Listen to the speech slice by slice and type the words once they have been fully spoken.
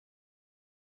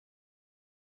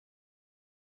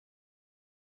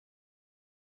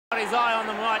Got his eye on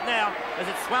them right now as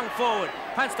it swung forward,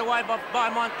 punched away by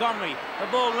Montgomery. The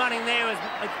ball running there is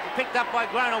picked up by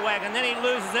Groenewagen, then he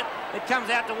loses it. It comes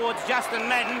out towards Justin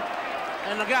Madden,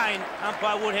 and again,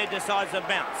 umpire Woodhead decides to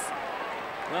bounce.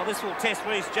 Well, this will test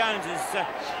Rhys Jones's...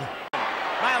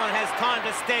 Malin has time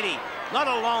to steady. Not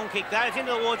a long kick, though. It's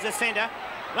into towards the centre.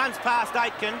 Runs past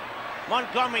Aitken.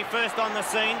 Montgomery first on the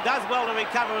scene. Does well to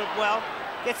recover it well.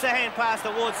 Gets the hand pass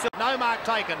towards... No mark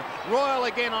taken. Royal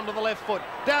again onto the left foot.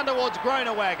 Down towards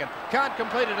Groenewagen. Can't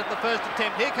complete it at the first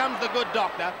attempt. Here comes the good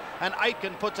doctor. And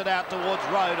Aitken puts it out towards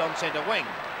Road on centre wing.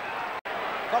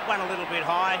 Got one a little bit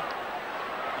high.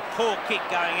 A poor kick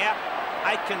going out.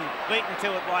 Aitken beaten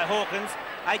to it by Hawkins.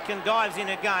 Aitken dives in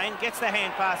again. Gets the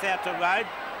hand pass out to Road.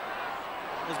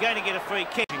 Was going to get a free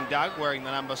kick. Doug wearing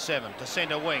the number 7 to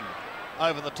centre wing.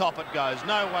 Over the top it goes.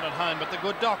 No one at home but the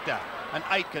good doctor. And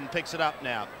Aitken picks it up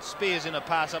now. Spears in a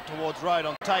pass up towards Road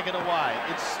on. Take it away.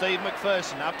 It's Steve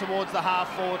McPherson up towards the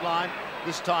half-forward line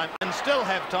this time. And still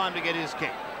have time to get his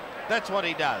kick. That's what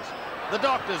he does. The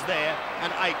doctor's there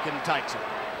and Aitken takes it.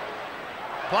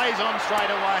 Plays on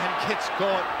straight away and gets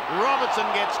caught. Robertson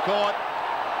gets caught.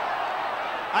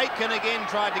 Aitken again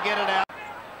tried to get it out.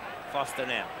 Foster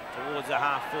now towards the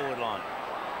half-forward line.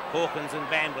 Hawkins and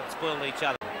Bandit spoiled each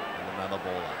other. And another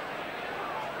ball up.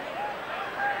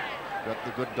 Got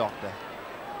the good doctor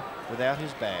without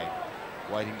his bag,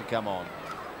 waiting to come on.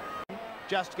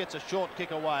 Just gets a short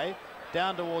kick away,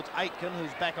 down towards Aitken,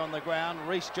 who's back on the ground.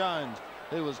 Rhys Jones,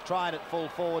 who was tried at full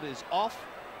forward, is off.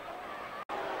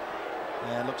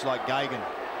 And looks like Gagan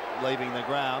leaving the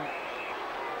ground.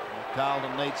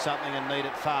 Carlton needs something and need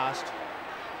it fast,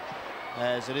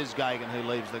 as it is Gagan who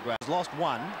leaves the ground. He's lost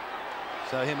one,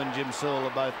 so him and Jim Sewell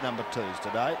are both number 2s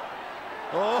today.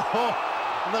 Oh!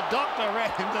 The doctor ran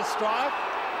into strife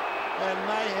and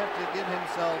may have to give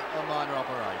himself a minor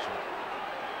operation.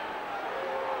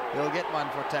 He'll get one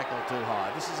for a tackle too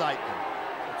high. This is Aitken.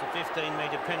 It's a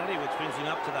 15-metre penalty, which brings him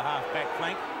up to the half-back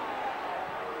flank.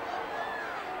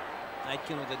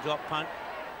 Aitken with a drop punt.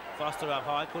 Foster up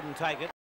high, couldn't take it.